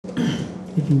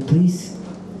If you please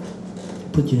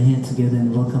put your hands together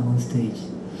and welcome on stage.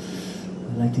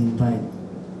 I'd like to invite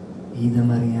either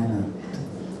Mariana.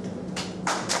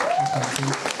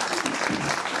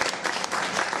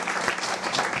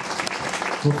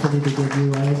 Hopefully to get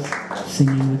you guys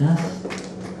singing with us.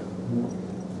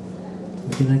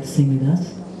 Would you like to sing with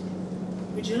us?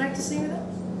 Would you like to sing with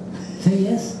us? Say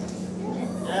yes.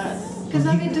 Because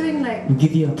I'll be doing like... We'll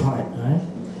give you a part, alright?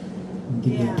 We'll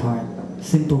give you a part.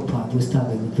 Simple part. We'll start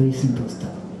with very simple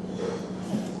stuff.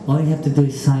 All you have to do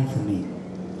is sigh for me.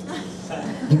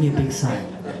 Give me a big sigh.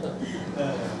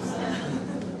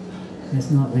 That's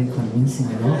not very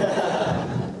convincing at all.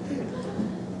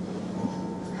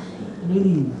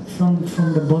 Really, from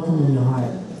the bottom of your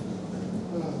heart.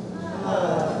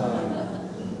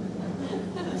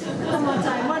 One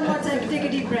more time, take a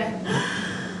deep breath.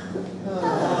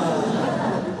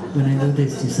 When I do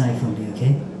this, you sigh for me,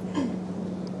 okay?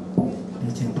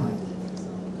 That's your part.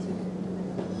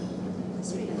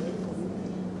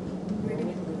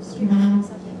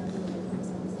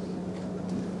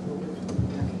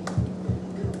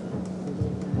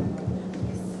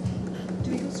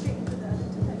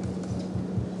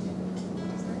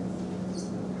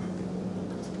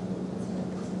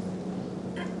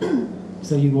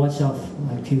 So you watch out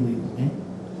my Kiwi, okay?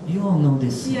 You all know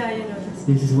this. Yeah, you know this.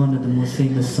 This is one of the most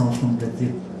famous songs from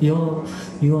Brazil. You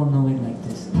all know it like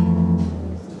this.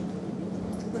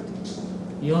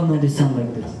 You all know this song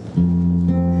like this.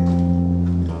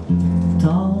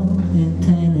 Tall and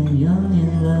tan and young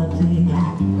and lovely,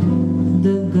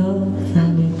 the girl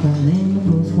from Ipanema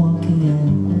was walking,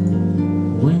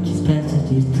 and when she passed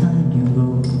it, it's time you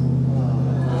go.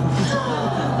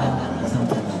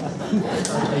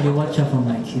 You watch out for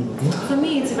my cue, okay? For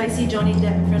me, it's if I see Johnny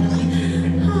Depp in front of me.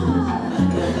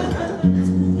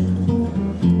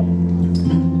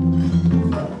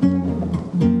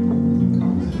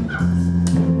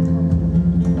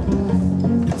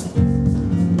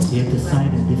 You have to sign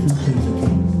at different place,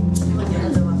 okay?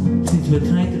 Since we're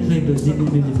trying to play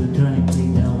Brazilian music, we'll try and play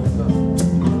that one.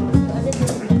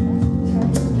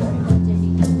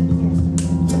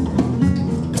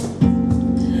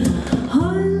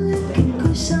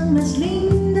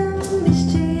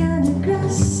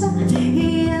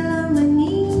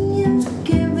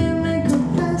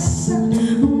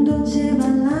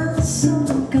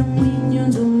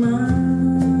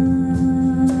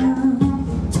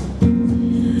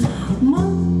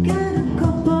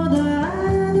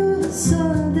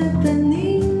 Sol de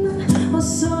penino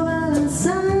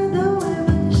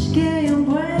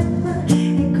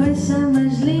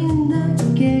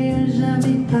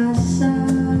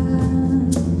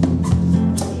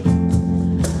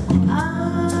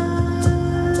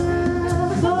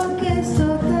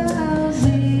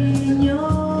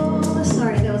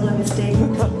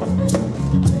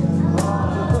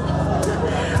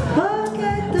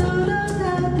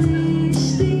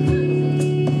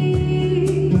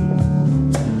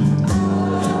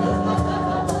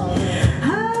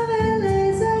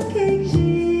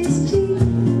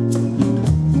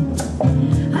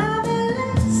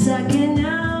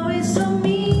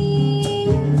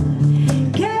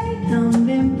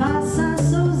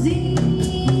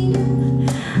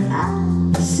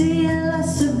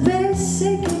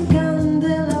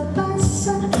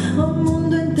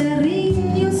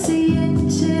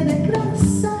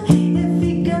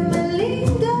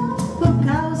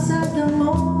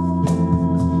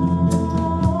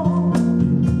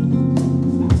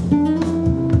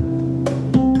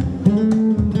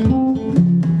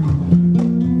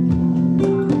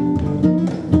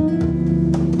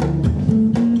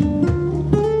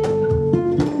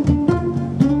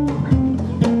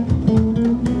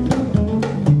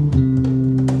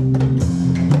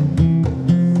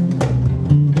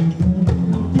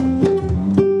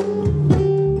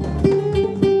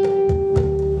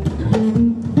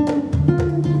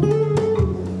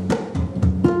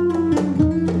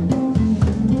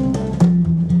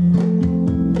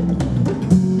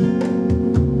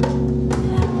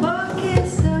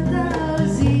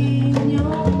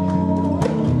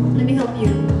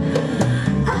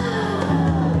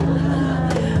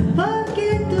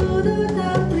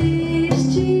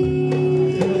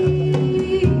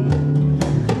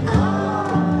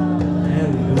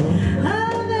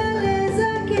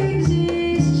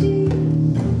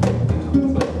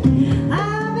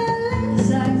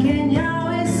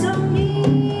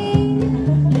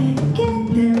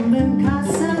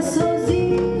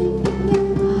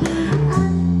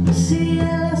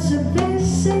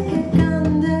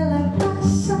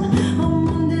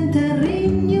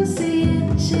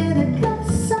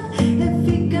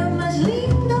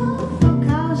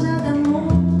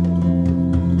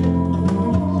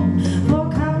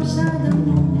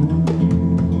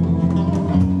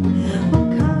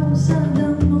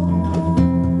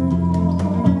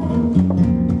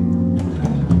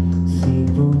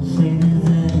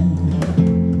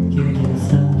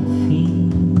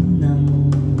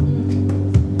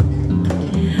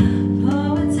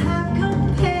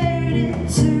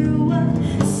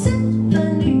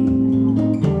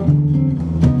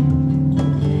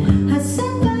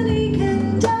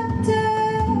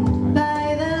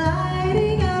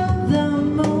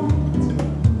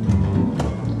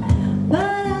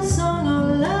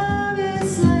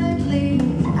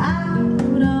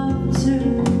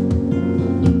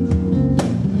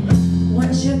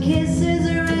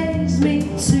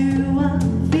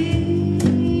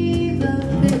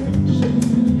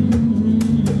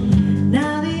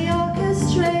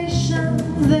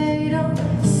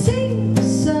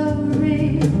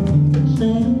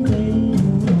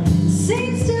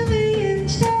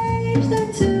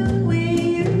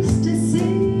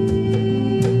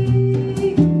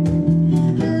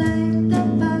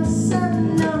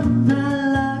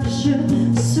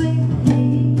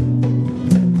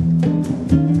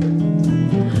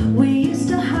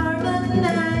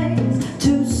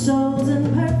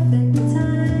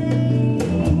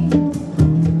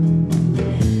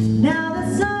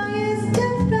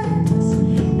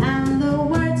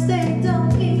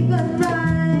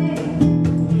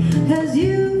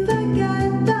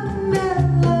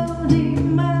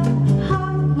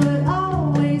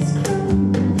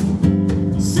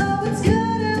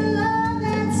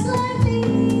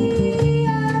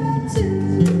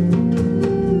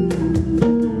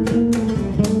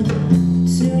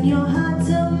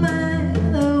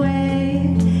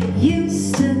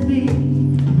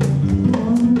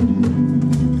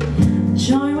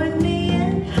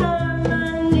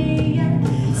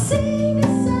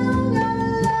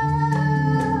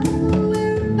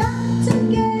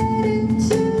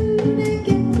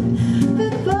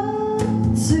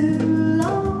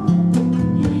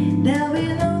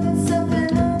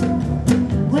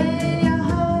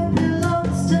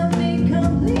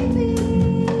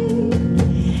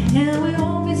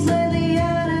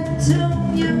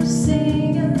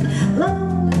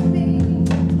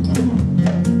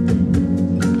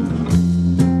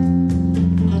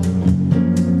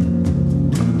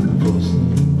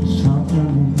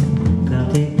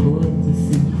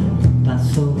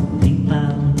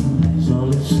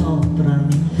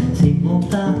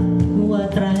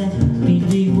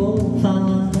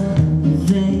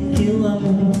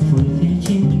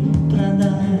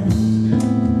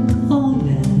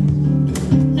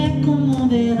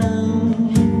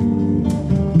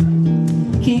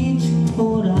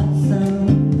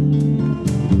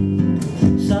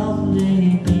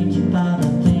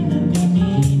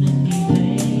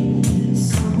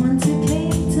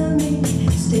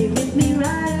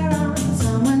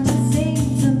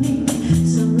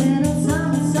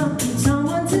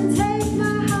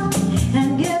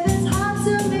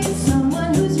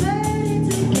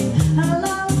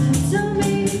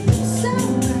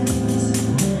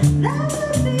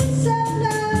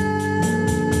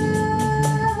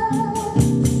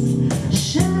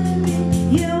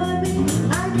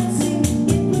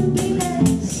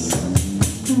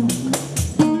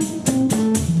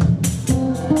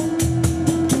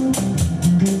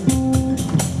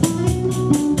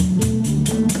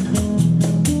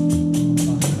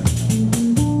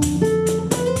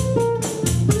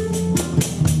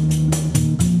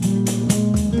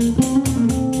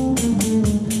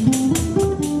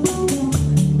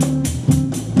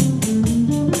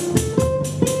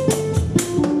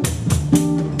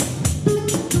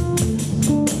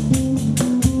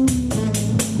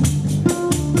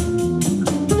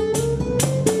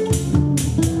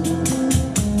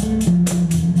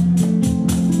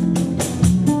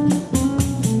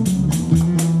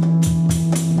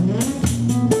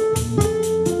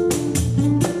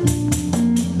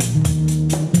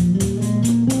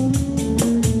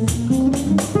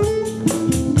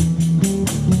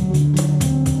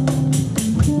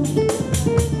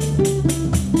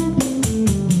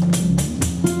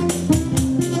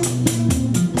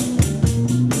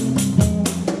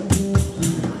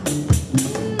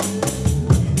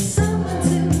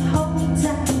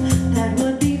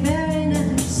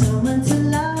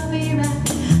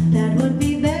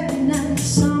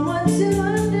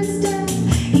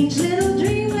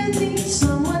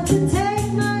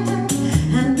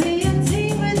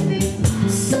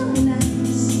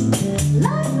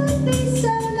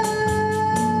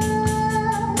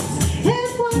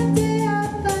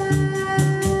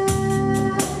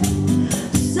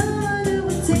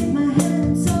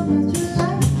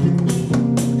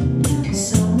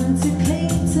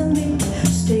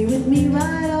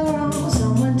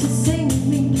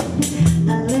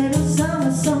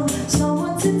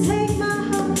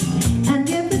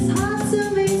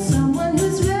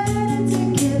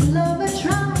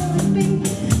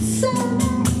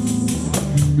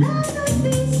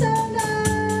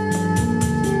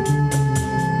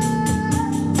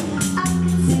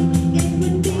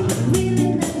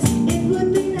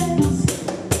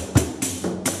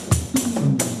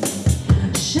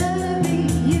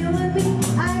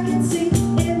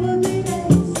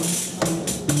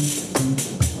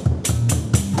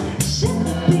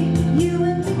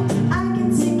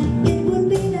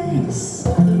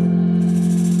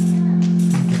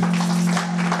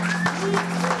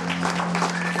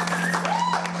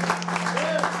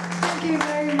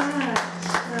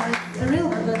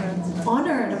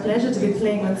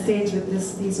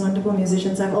wonderful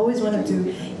musicians. I've always wanted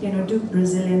to, do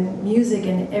Brazilian music,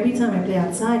 and every time I play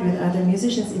outside with other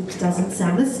musicians, it doesn't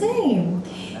sound the same.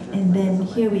 And then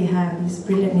here we have these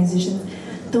brilliant musicians,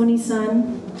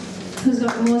 Tony-san, who's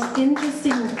got the most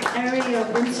interesting array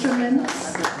of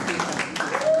instruments.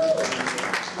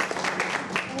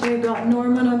 We've got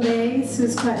Norman on bass,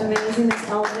 who's quite amazing. There's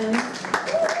Aylwin.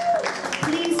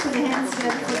 Please put your hands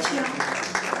together for Xiong.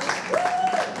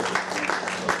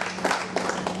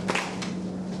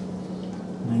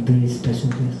 My very special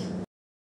guest.